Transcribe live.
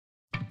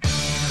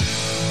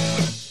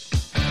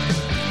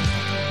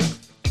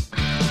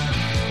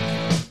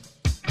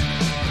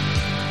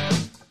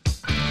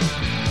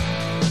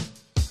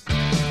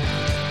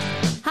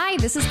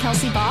this is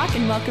Kelsey Boch,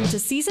 and welcome to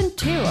Season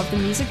 2 of the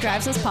Music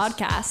Drives Us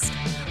podcast.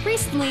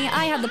 Recently,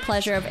 I had the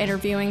pleasure of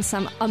interviewing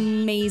some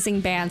amazing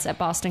bands at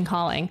Boston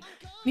Calling.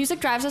 Music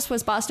Drives Us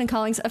was Boston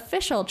Calling's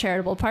official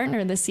charitable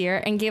partner this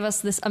year and gave us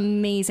this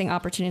amazing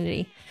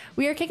opportunity.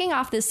 We are kicking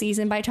off this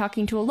season by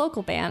talking to a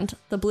local band,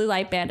 the Blue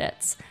Light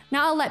Bandits.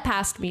 Now I'll let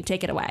past me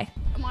take it away.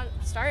 I want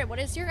to start. What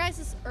is your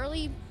guys'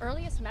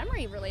 earliest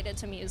memory related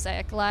to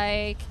music?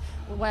 Like,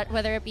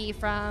 whether it be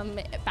from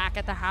back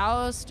at the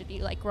house, did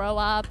you grow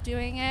up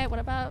doing it? What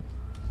about?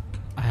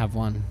 I have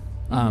one.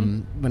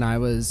 When I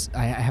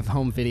have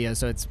home video,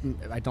 so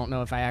I don't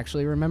know if I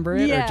actually remember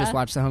it or just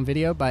watch the home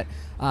video, but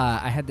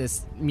I had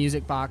this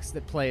music box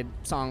that played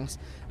songs,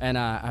 and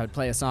I would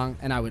play a song,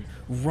 and I would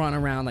run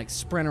around,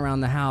 sprint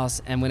around the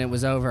house, and when it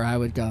was over, I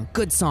would go,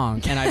 good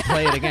song, and I'd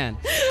play it again.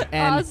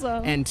 And,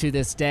 awesome. And to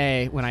this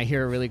day, when I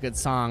hear a really good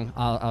song,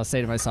 I'll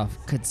say to myself,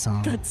 good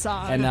song. Good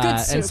song. And, good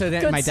soup. And so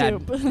then good my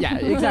dad, soup. yeah,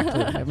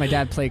 exactly. My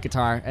dad played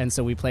guitar, and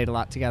so we played a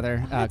lot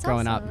together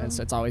growing awesome. up, and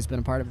so it's always been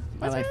a part of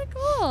my life. That's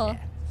really cool. Yeah.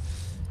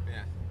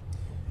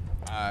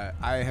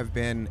 I have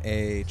been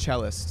a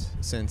cellist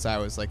since I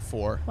was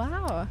 4.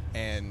 Wow.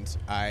 And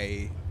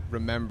I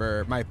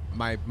remember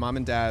my mom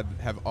and dad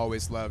have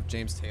always loved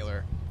James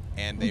Taylor,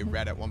 and they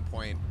read at one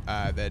point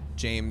that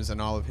James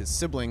and all of his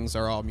siblings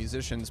are all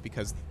musicians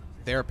because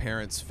their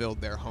parents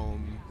filled their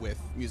home with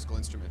musical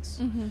instruments.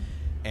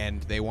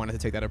 And they wanted to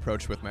take that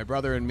approach with my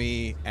brother and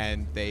me,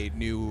 and they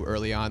knew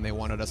early on they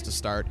wanted us to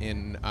start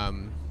in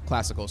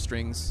classical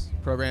strings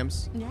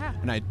programs. Yeah.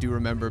 And I do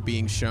remember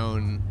being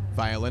shown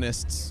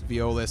violinists,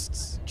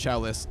 violists,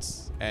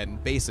 cellists,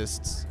 and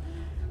bassists,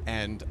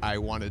 and I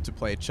wanted to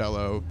play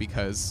cello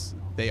because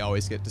they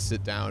always get to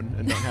sit down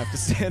and don't have to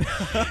stand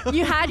up.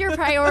 You had your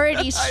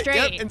priorities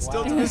straight. Yep, and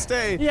still to this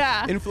day,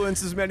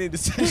 influences many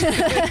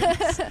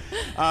decisions.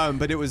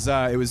 But it was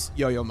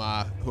Yo-Yo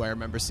Ma, who I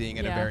remember seeing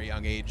at a very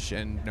young age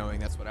and knowing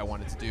that's what I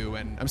wanted to do.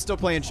 And I'm still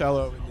playing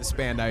cello in this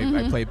band.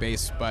 I play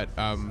bass, but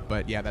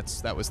yeah,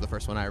 that was the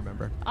first one I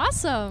remember.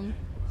 Awesome.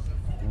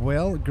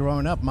 Well,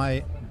 growing up,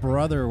 my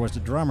brother was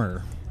a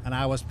drummer, and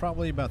I was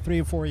probably about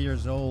 3 or 4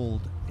 years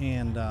old,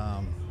 and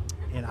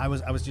I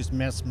was just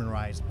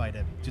mesmerized by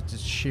the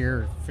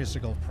sheer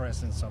physical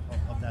presence of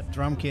that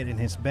drum kit in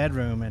his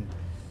bedroom, and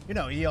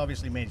he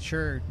obviously made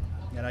sure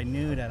that I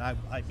knew that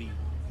I'd be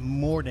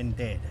more than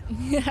dead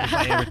if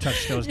I ever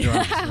touched those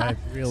drums. Right?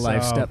 Real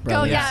life Step Go,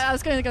 Brothers. yeah, I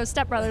was going to go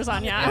Step Brothers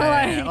on you.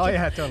 Oh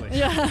yeah, totally.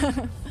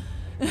 Yeah.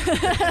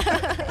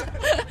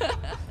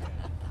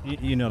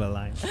 You know the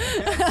line.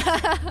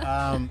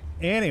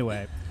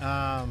 Anyway,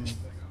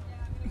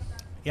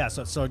 yeah.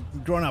 So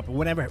growing up,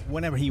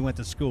 whenever he went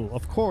to school,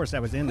 of course I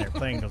was in there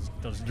playing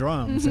those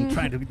drums and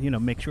trying to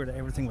make sure that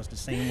everything was the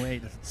same way,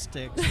 the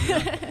sticks.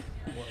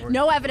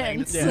 No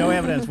evidence. Yeah, no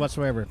evidence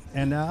whatsoever,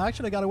 and I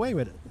actually got away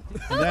with it.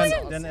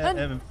 And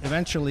then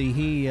eventually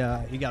he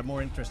got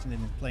more interested in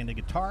playing the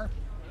guitar,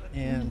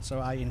 and so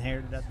I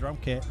inherited that drum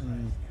kit.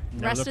 And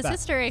rest is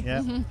history.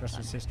 Yeah, rest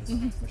is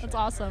history. That's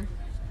awesome.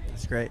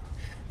 That's great.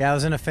 Yeah, I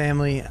was in a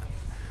family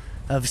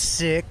of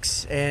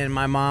 6, and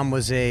my mom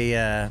was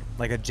a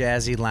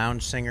jazzy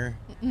lounge singer,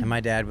 and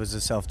my dad was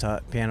a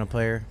self-taught piano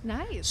player.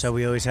 Nice. So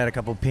we always had a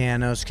couple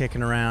pianos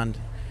kicking around,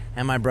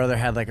 and my brother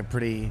had a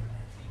pretty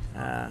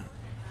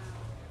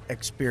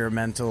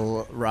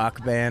experimental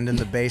rock band in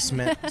the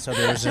basement. So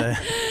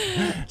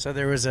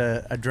there was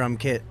a drum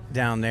kit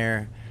down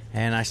there,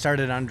 and I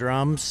started on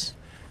drums,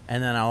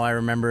 and then all I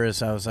remember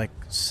is I was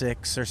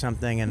 6 or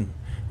something, and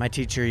my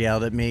teacher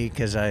yelled at me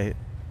because I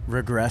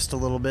regressed a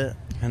little bit,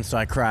 and so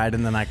I cried,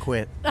 and then I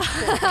quit.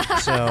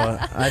 So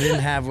I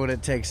didn't have what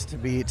it takes to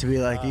be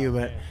like you,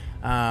 but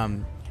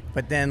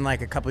then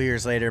a couple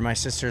years later, my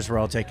sisters were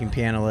all taking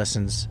piano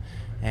lessons,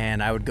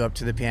 and I would go up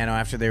to the piano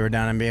after they were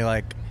done and be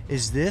like,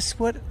 "Is this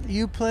what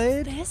you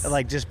played?" This?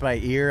 Just by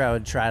ear, I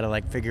would try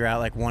to figure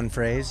out one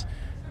phrase.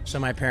 So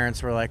my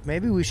parents were like,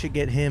 "Maybe we should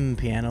get him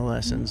piano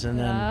lessons," and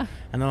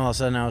then all of a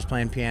sudden I was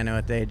playing piano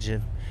at the age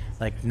of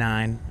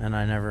 9, and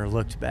I never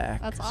looked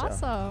back. That's so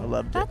awesome. I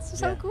loved it. That's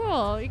so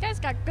cool. You guys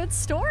got good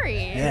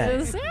stories.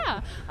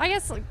 Yeah. I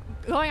guess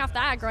going off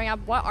that, growing up,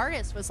 what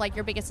artist was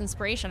your biggest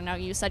inspiration? I know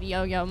you said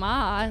Yo-Yo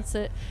Ma. Is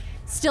it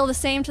still the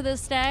same to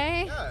this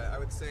day? Yeah, I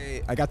would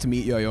say I got to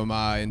meet Yo-Yo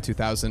Ma in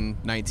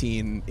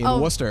 2019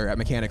 in Worcester at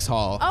Mechanics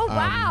Hall. Oh,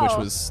 wow. Which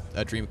was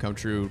a dream come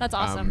true. That's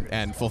awesome.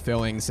 And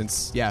fulfilling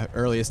since,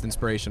 earliest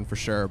inspiration for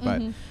sure.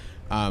 But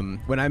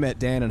when I met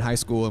Dan in high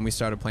school and we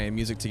started playing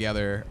music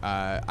together,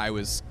 I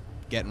was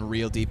getting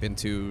real deep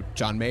into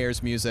John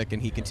Mayer's music,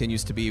 and he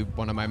continues to be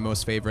one of my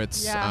most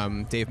favorites.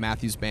 Yeah. Dave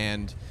Matthews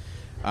Band,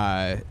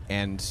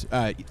 and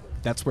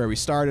that's where we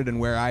started and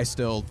where I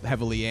still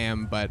heavily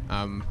am. But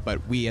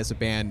we as a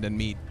band and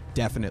me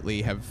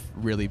definitely have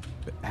really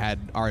had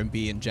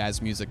R&B and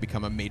jazz music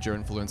become a major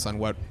influence on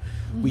what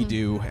we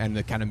do and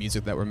the kind of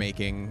music that we're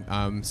making.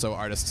 So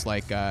artists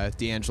like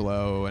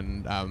D'Angelo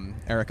and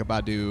Erykah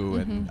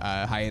Badu and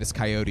Hiatus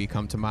Kaiyote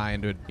come to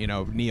mind.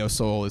 Neo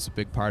Soul is a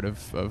big part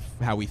of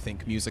how we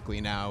think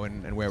musically now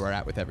and where we're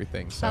at with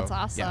everything. So, that's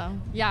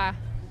awesome. Yeah.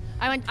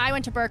 I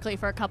went to Berkeley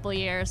for a couple of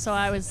years, so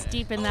I was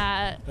deep in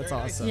that. That's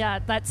awesome. Yeah,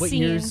 that What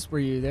scene. years were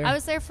you there? I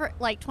was there for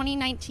like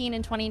 2019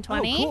 and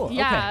 2020. Oh, cool.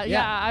 Yeah, Okay,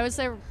 yeah. yeah. I was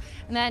there,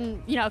 and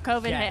then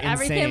COVID Yeah, hit.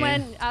 Everything insane.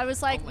 went. I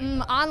was like,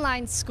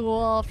 online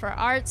school for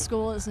art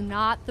school is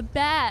not the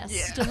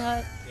best.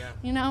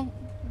 Yeah.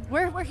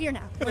 We're here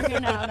now. We're here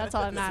now. That's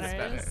all that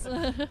matters.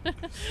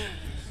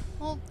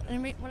 Well,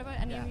 what about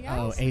any of you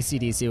Oh, guys?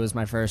 AC/DC was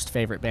my first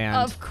favorite band.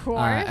 Of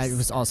course. It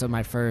was also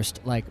my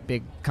first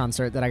big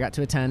concert that I got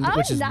to attend, Oh,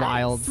 which is nice.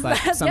 wild, but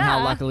somehow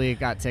Yeah. luckily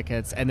got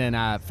tickets. And then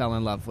fell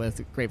in love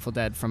with Grateful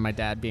Dead from my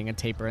dad being a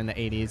taper in the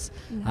 80s.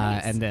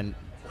 Nice. And then,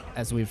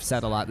 as we've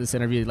said a lot in this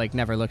interview,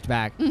 never looked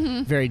back.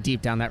 Mm-hmm. Very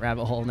deep down that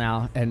rabbit hole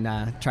now, and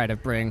try to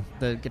bring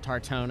the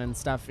guitar tone and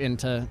stuff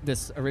into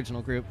this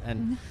original group,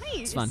 and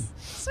it's fun.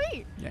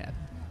 Sweet. Yeah.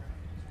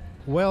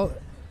 Well,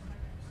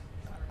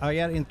 I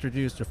got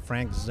introduced to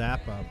Frank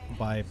Zappa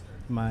by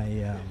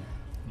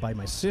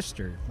my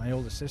sister, my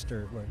oldest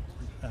sister.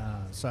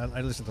 So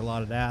I listened to a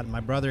lot of that. My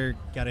brother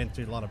got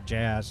into a lot of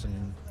jazz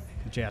and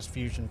jazz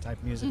fusion type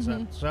music.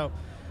 So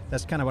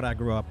that's kind of what I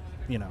grew up,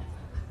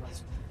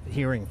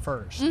 hearing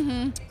first.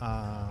 And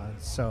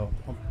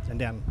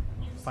then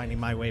finding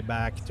my way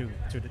back to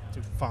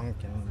funk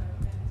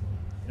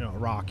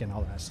and rock and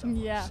all that stuff.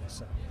 Yeah.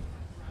 So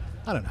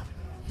I don't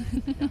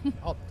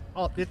know.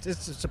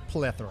 It's a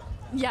plethora.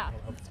 Yeah.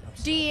 Of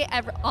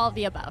All of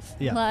the above.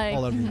 Yeah,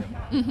 all of them.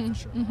 For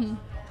sure.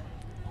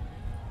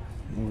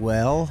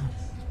 Well,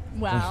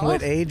 Wow.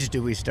 what age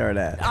do we start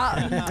at?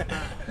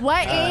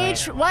 What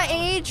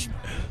age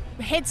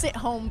hits it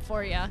home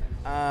for you?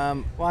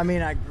 Well, I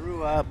mean, I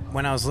grew up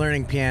when I was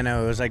learning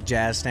piano. It was like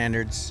jazz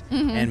standards,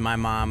 and my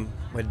mom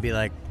would be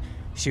like,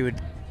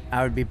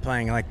 I would be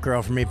playing like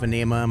 "Girl from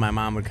Ipanema," and my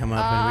mom would come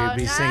up and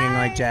we'd be singing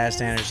like jazz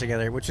standards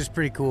together, which was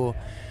pretty cool.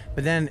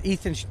 But then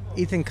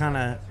Ethan kind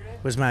of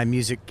was my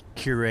music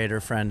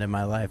curator friend in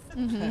my life.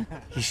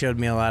 He showed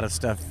me a lot of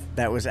stuff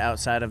that was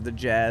outside of the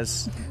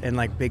jazz and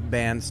like big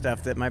band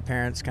stuff that my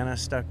parents kind of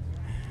stuck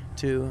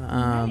to.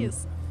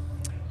 Nice.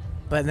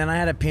 But then I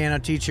had a piano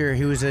teacher.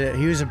 He was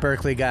a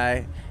Berkeley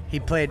guy. He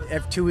played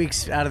 2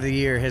 weeks out of the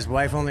year. His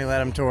wife only let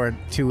him tour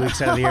 2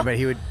 weeks out of the year, but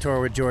he would tour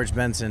with George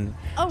Benson.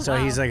 Oh, so wow.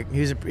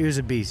 he was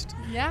a beast.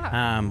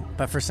 Yeah.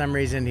 But for some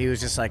reason he was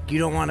just like, you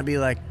don't want to be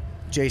like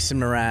Jason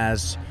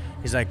Mraz.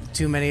 He's like,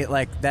 too many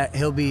like that.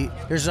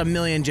 There's a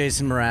million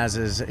Jason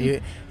Mrazes.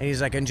 And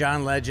he's like, and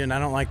John Legend, I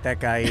don't like that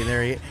guy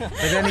either. But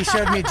then he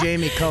showed me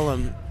Jamie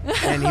Cullum,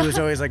 and he was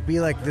always like, be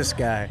like this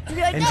guy. Be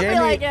like, and "Don't be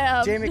like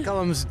him." Jamie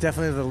Cullum's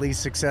definitely the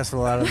least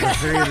successful out of the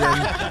three of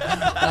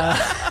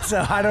them.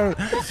 So I don't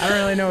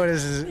really know what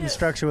his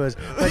instruction was.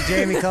 But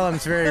Jamie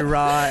Cullum's very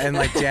raw and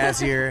like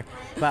jazzier.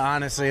 But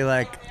honestly,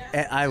 like,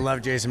 I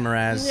love Jason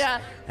Mraz. Yeah.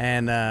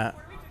 And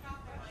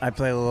I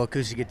play a little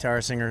acoustic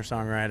guitar,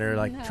 singer-songwriter,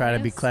 like try to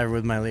be Nice. clever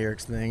with my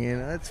lyrics thing.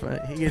 That's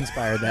what he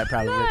inspired that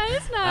probably.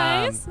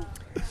 Nice.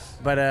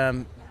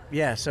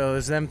 Yeah, so it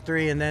was them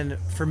three, and then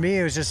for me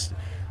it was just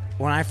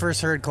when I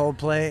first heard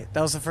Coldplay,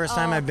 that was the first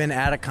time I've been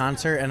at a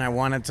concert and I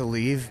wanted to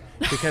leave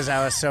because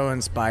I was so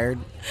inspired.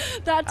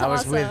 That's I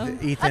was awesome.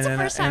 with Ethan That's the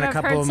and first a time I've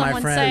couple heard of my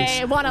someone friends.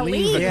 say want to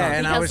leave Yeah,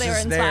 and because I was they were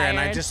just inspired. there, and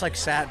I just like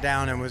sat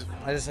down and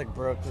I just like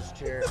broke this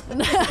chair.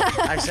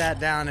 I sat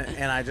down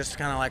and I just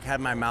kind of like had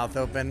my mouth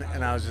open,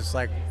 and I was just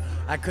like,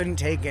 I couldn't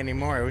take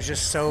anymore. It was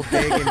just so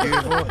big and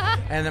beautiful.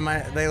 And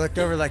then they looked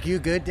over like, "You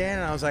good, Dan?"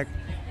 And I was like,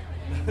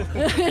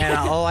 and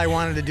all I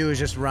wanted to do was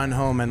just run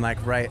home and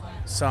like write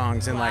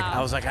songs, and like Wow.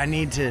 I was like, I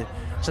need to.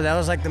 So that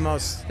was like that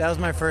was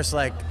my first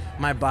like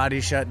my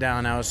body shut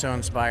down. I was so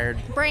inspired.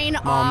 Brain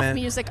off, moment.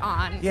 music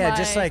on. Yeah,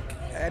 just like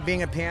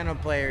being a piano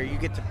player, you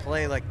get to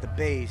play like the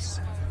bass,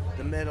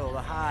 the middle,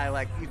 the high.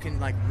 Like you can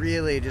like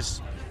really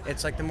just.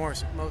 It's like the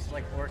most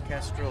like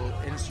orchestral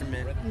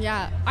instrument.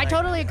 Yeah, I like,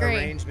 totally agree.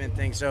 Arrangement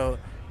thing. So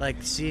like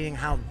seeing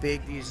how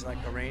big these like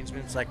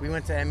arrangements. Like we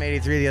went to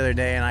M83 the other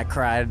day and I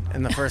cried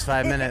in the first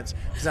 5 minutes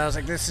because I was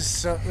like, this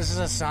is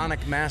a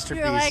sonic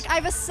masterpiece. You're like,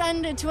 I've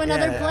ascended to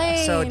another Yeah.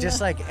 plane. So just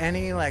like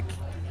any like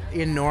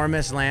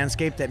enormous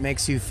landscape that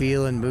makes you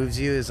feel and moves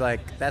you is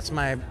like that's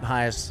my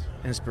highest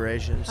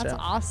inspiration. That's so,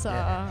 awesome.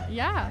 yeah.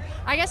 Yeah.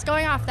 I guess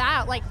going off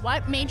that, like,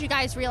 what made you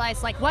guys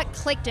realize, like, what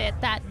clicked it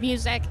that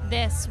music,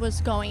 this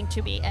was going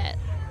to be it?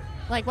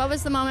 Like, what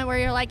was the moment where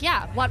you're like,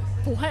 yeah, what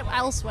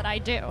else would I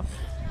do?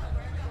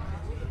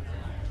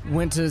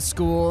 Went to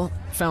school,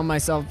 found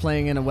myself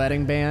playing in a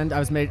wedding band. I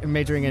was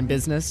majoring in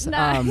business,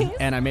 Nice.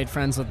 and I made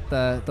friends with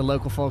the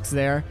local folks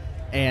there,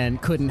 and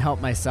couldn't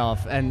help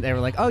myself. And they were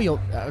like, "Oh,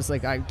 I was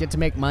like, I get to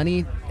make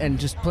money and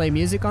just play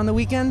music on the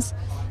weekends."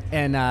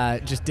 And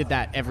just did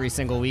that every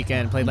single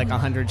weekend. Played like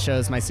 100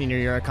 shows my senior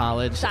year of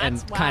college,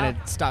 That's- and wow. kind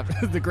of stopped.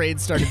 The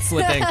grades started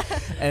slipping,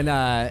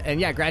 and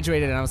yeah,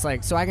 graduated. And I was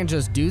like, so I can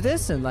just do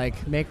this and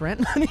like make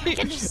rent money.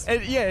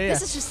 And, yeah.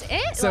 This is just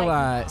it? So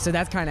Like, so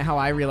that's kind of how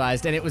I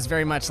realized, and it was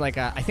very much like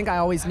I think I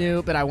always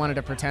knew, but I wanted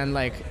to pretend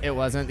like it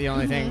wasn't the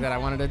only thing that I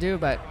wanted to do.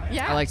 But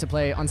Yeah. I like to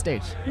play on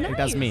stage. Like,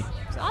 that's me.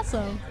 It's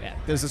awesome.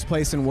 There's this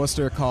place in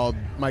Worcester called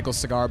Michael's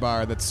Cigar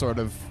Bar that's sort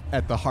of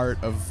at the heart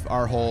of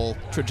our whole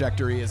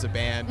trajectory as a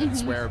band.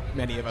 It's where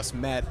many of us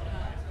met.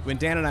 When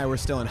Dan and I were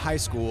still in high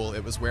school,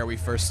 it was where we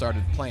first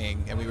started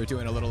playing, and we were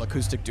doing a little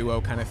acoustic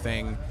duo kind of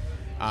thing.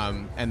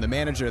 And the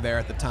manager there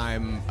at the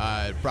time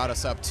brought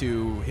us up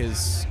to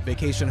his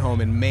vacation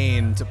home in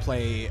Maine to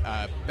play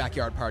a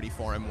backyard party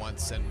for him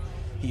once, and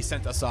he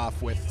sent us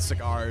off with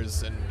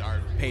cigars and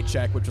our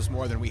paycheck, which was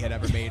more than we had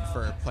ever made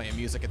for playing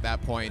music at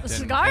that point. The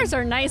cigars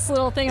are a nice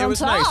little thing on top. It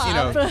was nice, you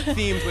know,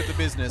 themed with the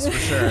business for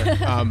sure.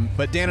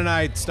 But Dan and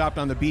I stopped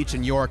on the beach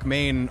in York,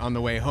 Maine on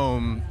the way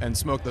home and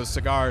smoked those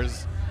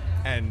cigars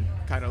and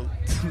kind of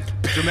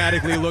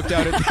dramatically looked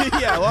out at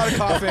a lot of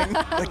coughing.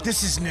 Like,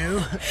 this is new.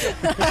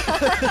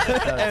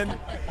 And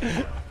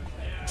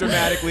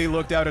dramatically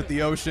looked out at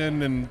the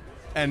ocean,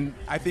 and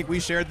I think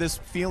we shared this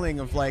feeling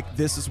of like,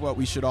 this is what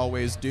we should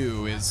always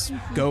do, is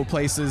go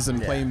places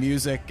and play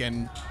music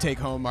and take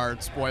home our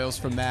spoils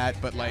from that.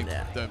 But like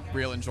the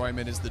real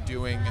enjoyment is the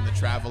doing and the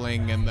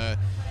traveling and the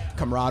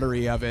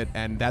camaraderie of it,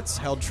 and that's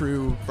held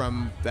true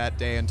from that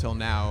day until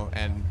now.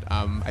 And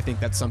I think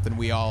that's something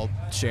we all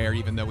share,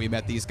 even though we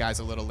met these guys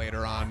a little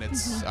later on.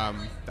 It's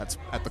that's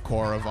at the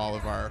core of all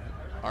of our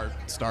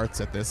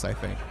starts at this, I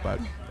think. But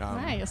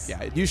nice.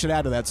 Yeah, you should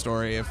add to that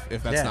story if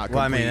that's not complete.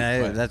 Well, I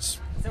mean, Is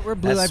that where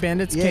Blue Light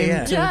Bandits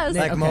came to? Yes.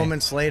 Like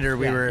moments later,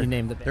 you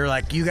named the band. They were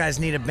like, you guys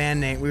need a band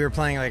name. We were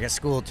playing like a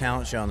school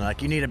talent show, and they're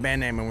like, you need a band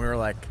name, and we were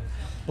like,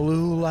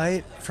 Blue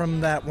Light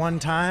from that one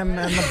time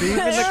on the beach in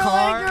the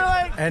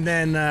car. And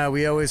then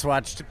we always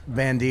watched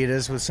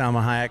Banditas with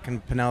Salma Hayek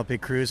and Penelope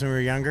Cruz when we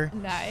were younger.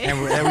 Nice.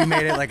 And we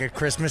made it like a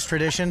Christmas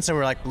tradition, so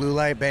we're like Blue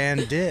Light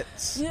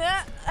Bandits.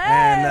 Yeah.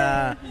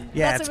 And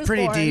That's it's it was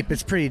pretty born. deep.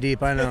 It's pretty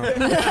deep, I know.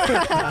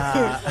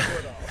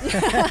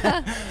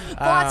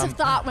 Lots of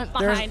thought went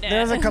behind it.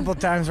 There was a couple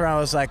times where I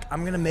was like,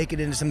 I'm going to make it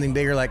into something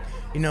bigger, like,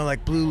 you know,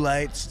 like Blue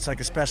Lights. It's like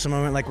a special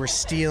moment, like we're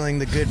stealing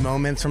the good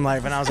moments from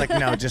life. And I was like,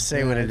 no, just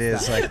say what it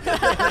is. Like,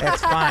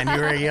 it's fine.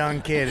 You were a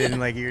young kid, and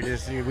like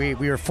we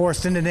were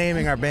forced into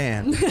naming our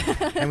band,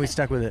 and we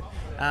stuck with it.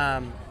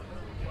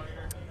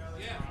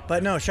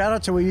 But no, shout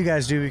out to what you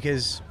guys do,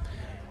 because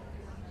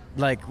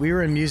like we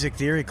were in music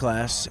theory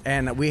class,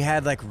 and we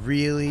had like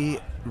really,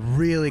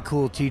 really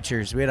cool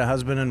teachers. We had a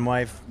husband and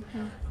wife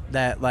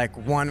that like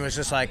one was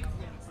just like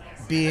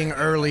being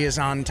early is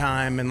on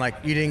time, and like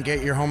you didn't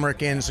get your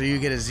homework in, so you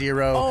get a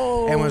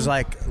 0, and was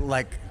like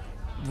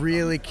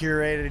really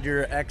curated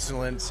your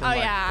excellence.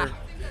 And,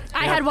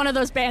 I had one of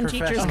those band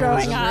teachers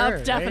growing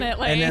up,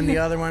 definitely. And then the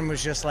other one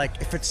was just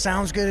like, if it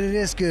sounds good, it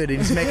is good. And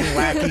he's making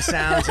wacky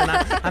sounds. And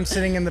I'm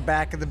sitting in the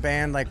back of the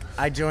band. Like,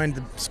 I joined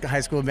the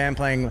high school band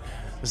playing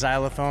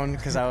xylophone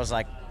because I was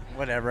like,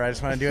 whatever, I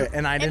just want to do it.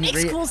 And I didn't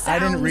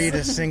read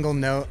a single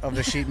note of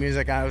the sheet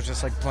music. I was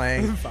just like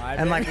playing.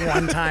 And like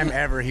one time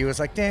ever, he was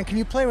like, Dan, can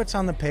you play what's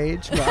on the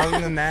page? But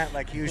other than that,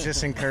 like he was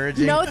just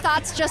encouraging. No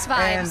thoughts, just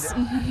vibes.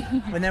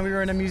 And then we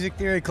were in a music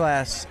theory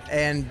class,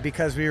 and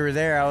because we were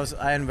there,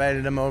 I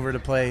invited him over to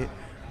play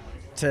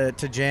to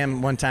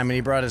jam one time, and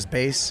he brought his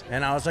bass,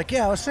 and I was like,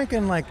 I was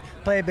thinking like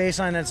play a bass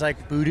line that's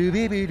like boo doo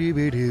bee boo doo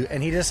boo doo,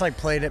 and he just like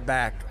played it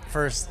back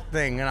first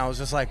thing, and I was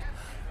just like,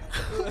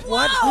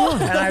 what?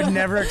 And I've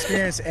never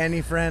experienced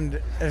any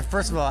friend.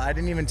 First of all, I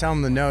didn't even tell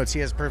him the notes.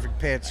 He has perfect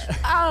pitch.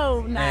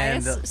 Oh,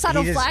 nice. And,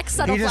 subtle flex.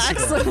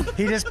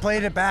 He just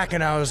played it back,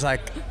 and I was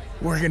like,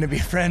 we're going to be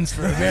friends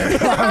for a very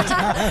long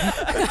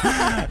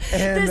time.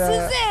 And, this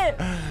is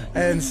it.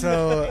 And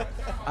so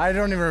I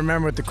don't even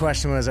remember what the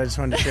question was. I just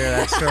wanted to share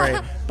that story.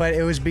 But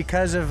it was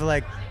because of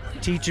like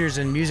teachers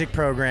and music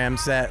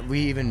programs that we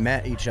even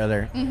met each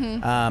other.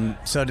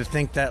 So to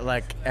think that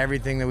like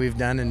everything that we've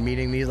done and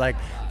meeting these, like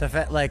the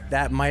fact like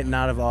that might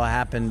not have all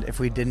happened if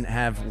we didn't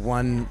have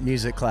one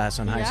music class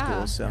in high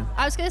school. So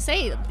I was gonna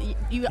say,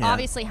 you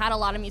obviously had a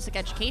lot of music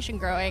education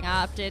growing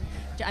up. Did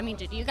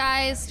you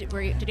guys did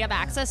you have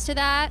access to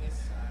that?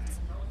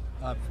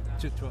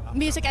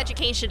 Music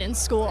education in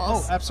schools.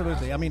 Oh,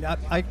 absolutely. I mean,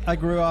 I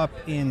grew up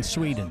in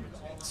Sweden,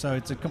 so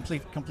it's a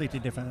completely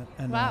different.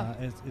 And wow.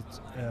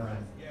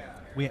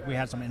 We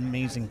had some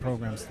amazing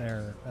programs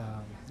there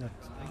that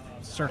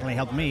certainly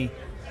helped me.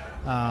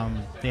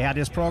 They had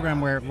this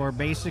program where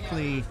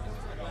basically,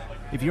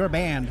 if you're a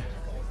band,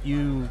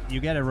 you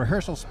get a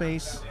rehearsal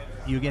space,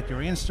 you get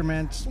your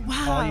instruments.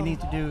 Wow. All you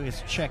need to do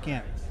is check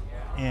in,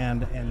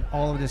 and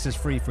all of this is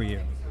free for you.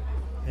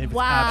 It was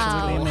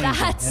wow, absolutely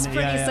amazing. That's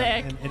pretty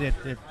sick. And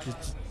it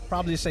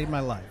probably saved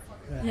my life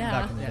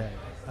back in the day.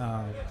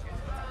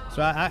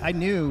 So I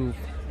knew,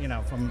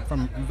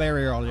 from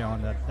very early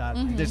on that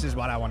this is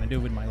what I want to do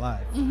with my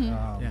life.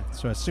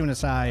 So as soon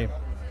as I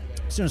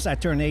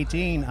turned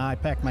 18, I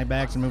packed my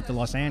bags and moved to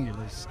Los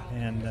Angeles,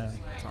 and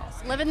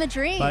living the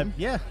dream. But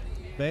yeah,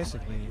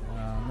 basically,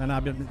 and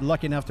I've been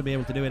lucky enough to be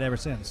able to do it ever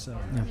since. So,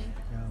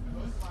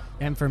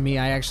 And for me,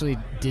 I actually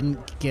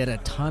didn't get a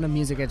ton of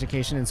music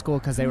education in school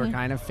because they were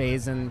kind of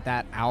phasing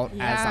that out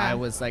as I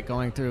was like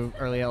going through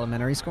early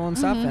elementary school and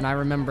stuff. And I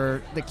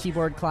remember the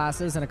keyboard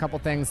classes and a couple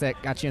things that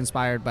got you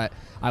inspired, but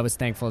I was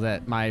thankful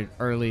that my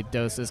early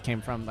doses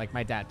came from like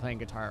my dad playing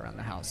guitar around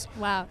the house.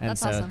 Wow, and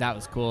that's so awesome. that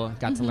was cool.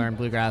 Got to learn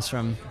bluegrass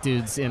from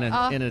dudes in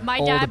an My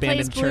old dad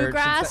abandoned plays church.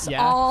 bluegrass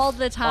Yeah. all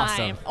the time.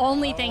 Awesome.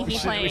 Only thing he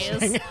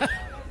plays.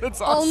 That's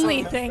awesome.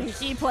 Only thing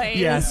he plays.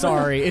 Yeah,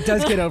 sorry. It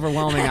does get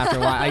overwhelming after a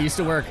while. I used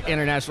to work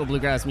International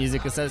Bluegrass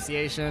Music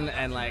Association,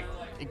 and like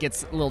it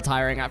gets a little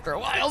tiring after a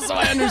while, so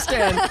I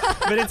understand.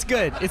 But it's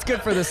good. It's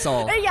good for the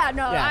soul. I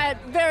had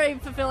very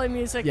fulfilling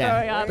music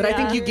growing up. But I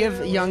think you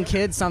give young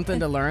kids something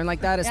to learn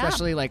like that,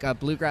 especially like a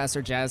bluegrass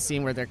or jazz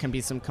scene where there can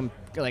be some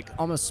like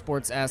almost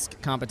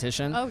sports-esque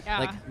competition. Oh, yeah.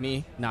 Like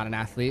me, not an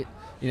athlete.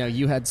 You know,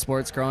 you had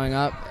sports growing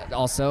up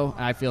also.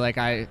 I feel like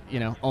I,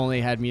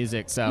 only had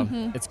music, so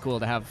it's cool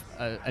to have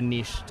a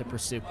niche to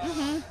pursue.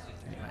 Anyway.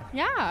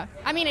 Yeah.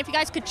 I mean, if you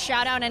guys could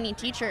shout out any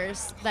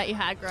teachers that you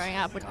had growing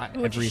up,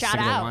 who would you Every shout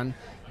single out? one.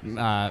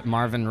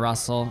 Marvin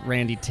Russell,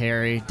 Randy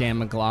Terry, Dan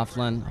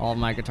McLaughlin, all of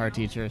my guitar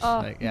teachers.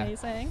 Oh,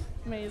 amazing.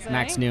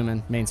 Max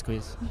Newman, Main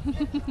Squeeze.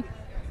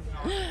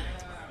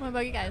 What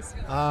about you guys?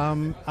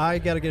 I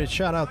got to get a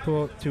shout out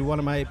to one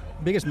of my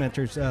biggest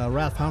mentors,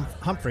 Ralph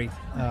Humphrey,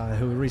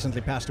 who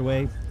recently passed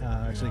away,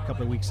 actually a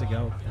couple of weeks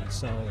ago. And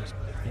so,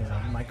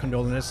 my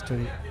condolences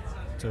to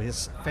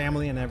his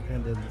family and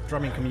the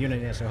drumming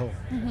community as a whole.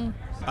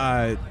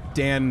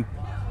 Dan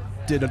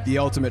did the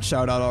ultimate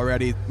shout out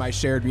already. My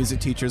shared music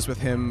teachers with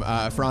him,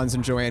 Franz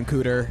and Joanne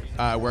Cooter,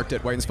 worked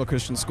at Whitensville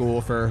Christian School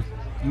for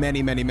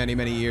many, many, many,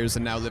 many years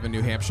and now live in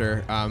New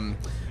Hampshire.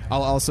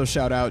 I'll also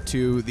shout out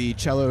to the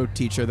cello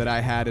teacher that I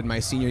had in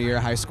my senior year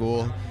of high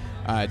school,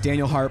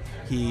 Daniel Harp.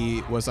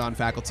 He was on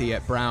faculty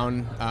at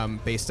Brown,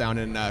 based down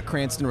in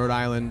Cranston, Rhode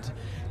Island.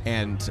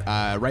 And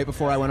right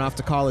before I went off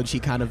to college, he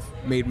kind of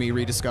made me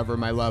rediscover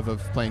my love of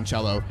playing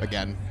cello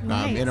again,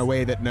 in a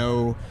way that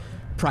no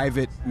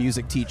private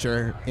music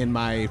teacher in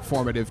my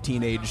formative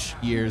teenage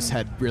years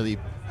had really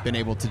been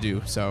able to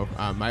do. So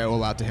I owe a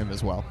lot to him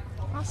as well.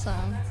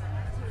 Awesome.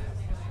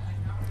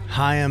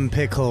 Chaim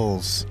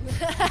Pickles.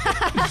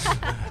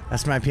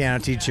 That's my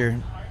piano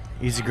teacher.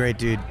 He's a great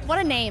dude. What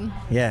a name.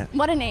 Yeah.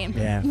 What a name.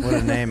 Yeah, what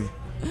a name.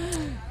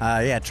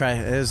 It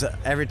was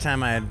every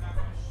time I'd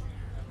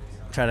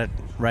try to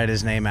write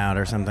his name out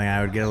or something, I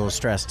would get a little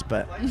stressed,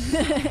 but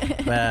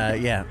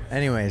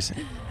anyways.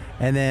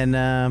 And then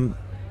I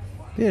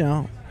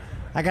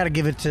got to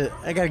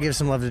give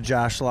some love to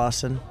Josh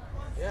Lawson.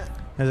 Yeah.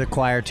 As a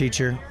choir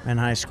teacher in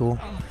high school.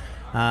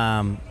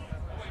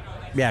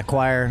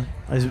 Choir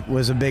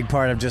was a big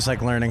part of just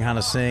like learning how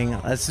to sing.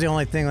 That's the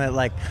only thing that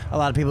like a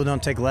lot of people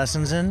don't take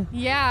lessons in.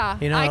 Yeah,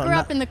 I grew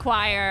up in the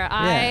choir.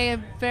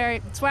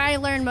 It's where I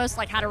learned most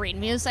like how to read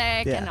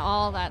music and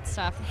all that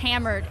stuff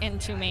hammered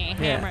into me.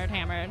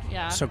 Hammered.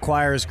 Yeah. So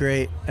choir is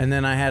great. And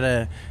then I had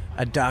a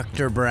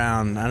Dr.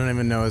 Brown. I don't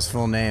even know his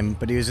full name,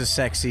 but he was a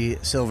sexy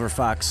Silver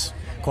Fox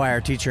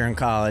choir teacher in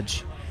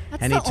college.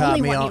 That's and the he taught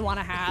only me one you want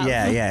to have.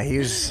 Yeah. He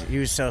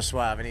was so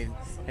suave,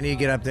 and he'd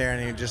get up there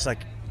and he'd just like.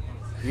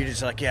 You're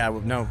just like,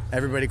 no,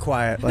 everybody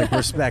quiet, like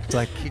respect.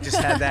 Like he just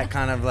had that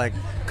kind of like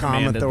calm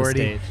Command of the authority.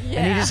 stage.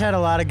 Yeah. And he just had a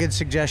lot of good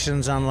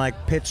suggestions on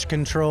like pitch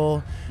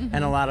control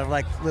and a lot of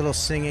like little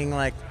singing,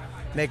 like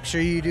make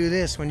sure you do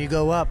this when you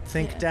go up,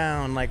 think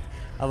down, like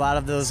a lot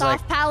of those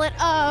soft palate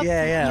up.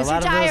 Yeah. Use a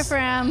lot your of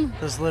diaphragm.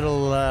 Those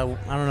little, I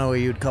don't know what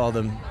you'd call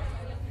them.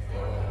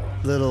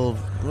 We'll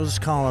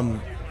just call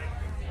them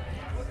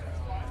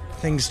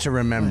things to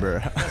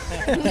remember.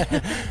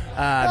 Tips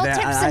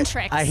and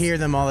tricks. I hear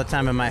them all the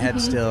time in my head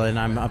still, and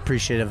I'm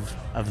appreciative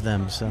of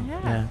them. So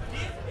yeah.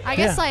 I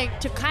guess like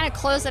to kind of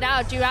close it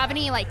out, do you have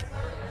any like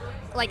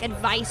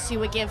advice you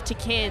would give to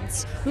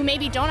kids who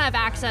maybe don't have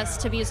access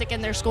to music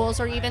in their schools,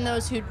 or even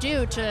those who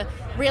do, to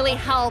really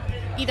help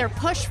either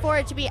push for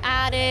it to be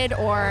added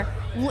or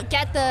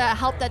get the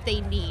help that they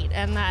need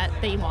and that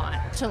they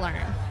want to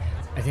learn?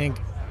 I think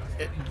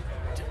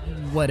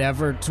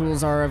whatever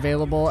tools are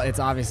available,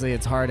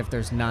 it's hard if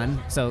there's none.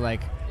 So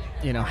like,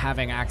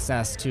 having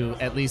access to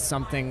at least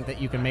something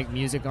that you can make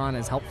music on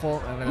is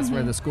helpful, and that's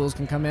where the schools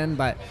can come in.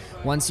 But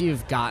once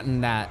you've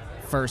gotten that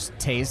first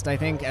taste, I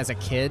think, as a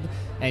kid,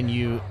 and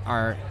you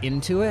are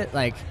into it,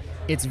 like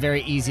it's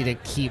very easy to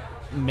keep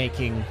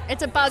making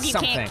it's a bug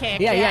something. You can't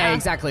kick. Yeah,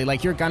 exactly.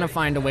 Like you're gonna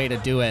find a way to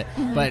do it,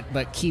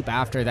 but keep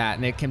after that.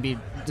 And it can be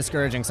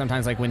discouraging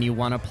sometimes, like when you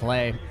want to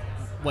play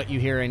what you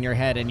hear in your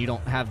head and you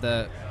don't have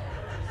the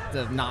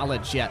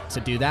knowledge yet to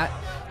do that.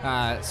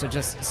 So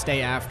just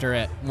stay after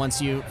it.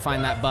 Once you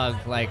find that bug,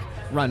 like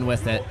run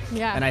with it.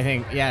 Yeah. And I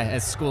think,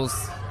 as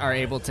schools are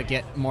able to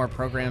get more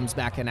programs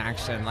back in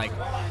action, like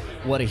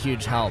what a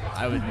huge help,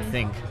 I would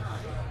think.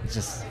 It's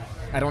just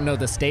I don't know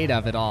the state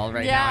of it all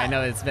right now. I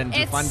know it's been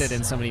defunded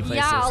in so many places.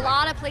 Yeah, a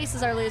lot of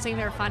places are losing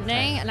their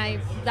funding,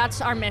 and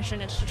that's our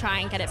mission, is to try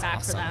and get it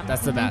back for them.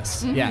 That's the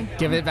best. Yeah,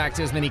 give it back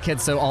to as many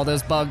kids so all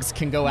those bugs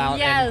can go out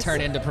and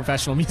turn into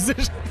professional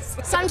musicians.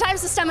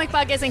 Sometimes the stomach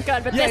bug isn't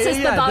good, but this is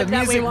the bug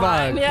that we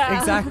want. Bug. Yeah,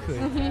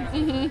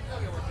 exactly.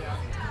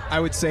 I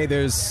would say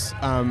there's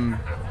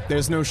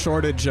no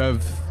shortage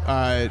of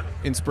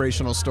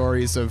inspirational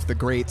stories of the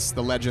greats,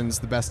 the legends,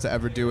 the best to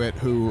ever do it,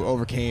 who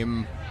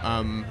overcame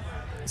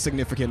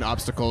significant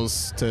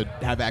obstacles to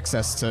have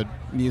access to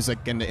music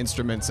and to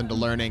instruments and to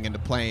learning and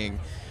to playing.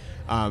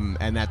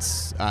 And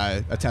that's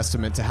a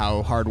testament to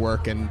how hard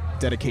work and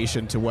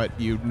dedication to what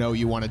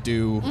you want to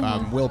do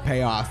will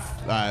pay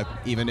off,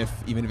 even if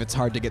it's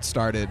hard to get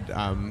started.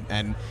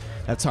 And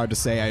that's hard to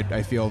say.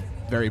 I feel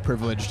very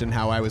privileged in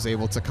how I was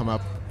able to come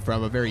up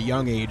from a very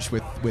young age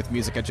with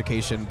music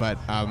education,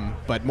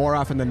 but more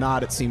often than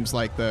not, it seems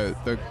like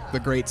the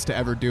greats to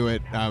ever do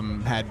it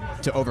had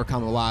to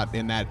overcome a lot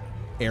in that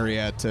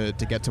area to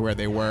get to where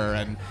they were,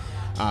 and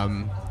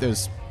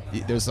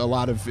there's a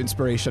lot of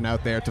inspiration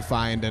out there to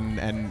find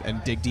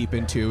and dig deep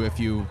into if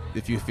you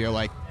feel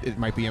like it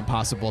might be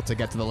impossible to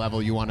get to the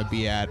level you want to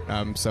be at.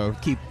 So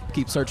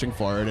keep searching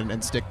for it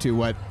and stick to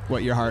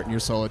what your heart and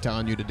your soul are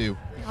telling you to do.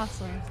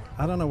 Awesome.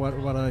 I don't know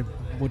what I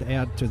would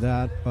add to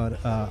that, but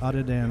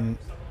other than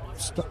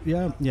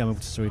move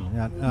to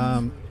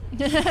Sweden.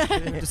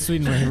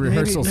 Sweden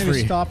rehearsals maybe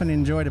free. Stop and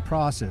enjoy the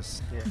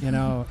process.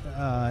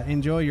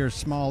 Enjoy your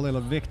small little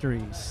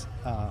victories.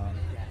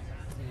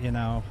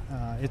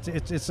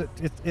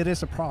 It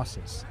is a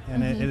process,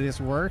 and it is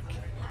work,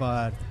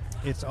 but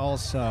it's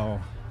also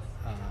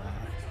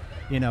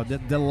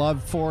the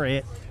love for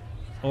it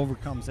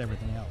overcomes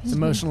everything else. It's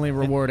emotionally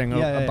rewarding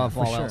above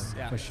all sure, else.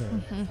 For sure.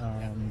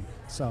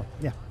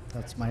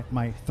 That's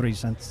my 3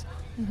 cents.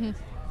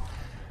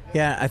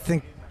 Yeah, I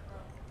think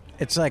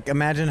it's like,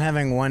 imagine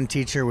having one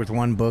teacher with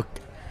one book,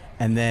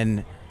 and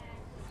then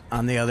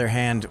on the other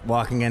hand,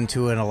 walking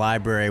into a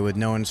library with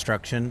no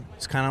instruction.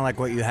 It's kind of like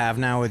what you have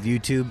now with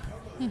YouTube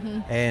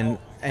and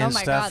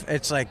stuff. God.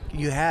 It's like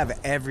you have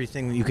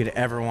everything that you could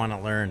ever want to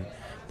learn,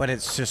 but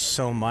it's just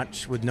so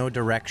much with no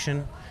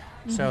direction.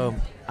 So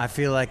I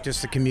feel like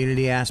just the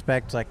community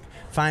aspect, like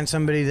find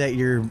somebody that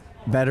you're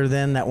better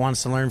than that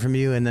wants to learn from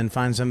you, and then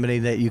find somebody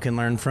that you can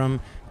learn from.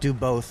 Do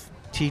both.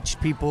 Teach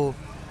people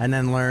and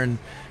then learn,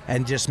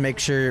 and just make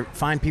sure,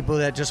 find people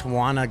that just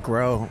want to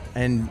grow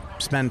and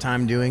spend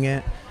time doing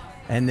it.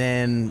 And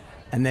then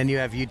you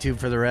have YouTube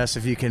for the rest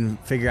if you can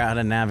figure out how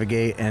to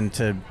navigate and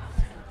to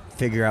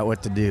figure out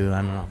what to do.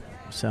 I don't know.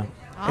 So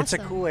awesome. It's a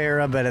cool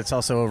era, but it's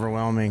also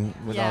overwhelming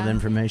with all the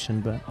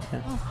information. But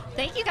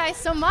thank you guys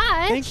so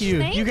much. Thank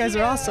you. You guys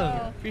are awesome.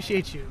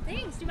 Appreciate you.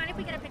 Thanks. Do you mind if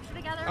we get a picture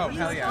together? Oh,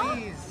 hell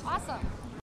yeah. Awesome.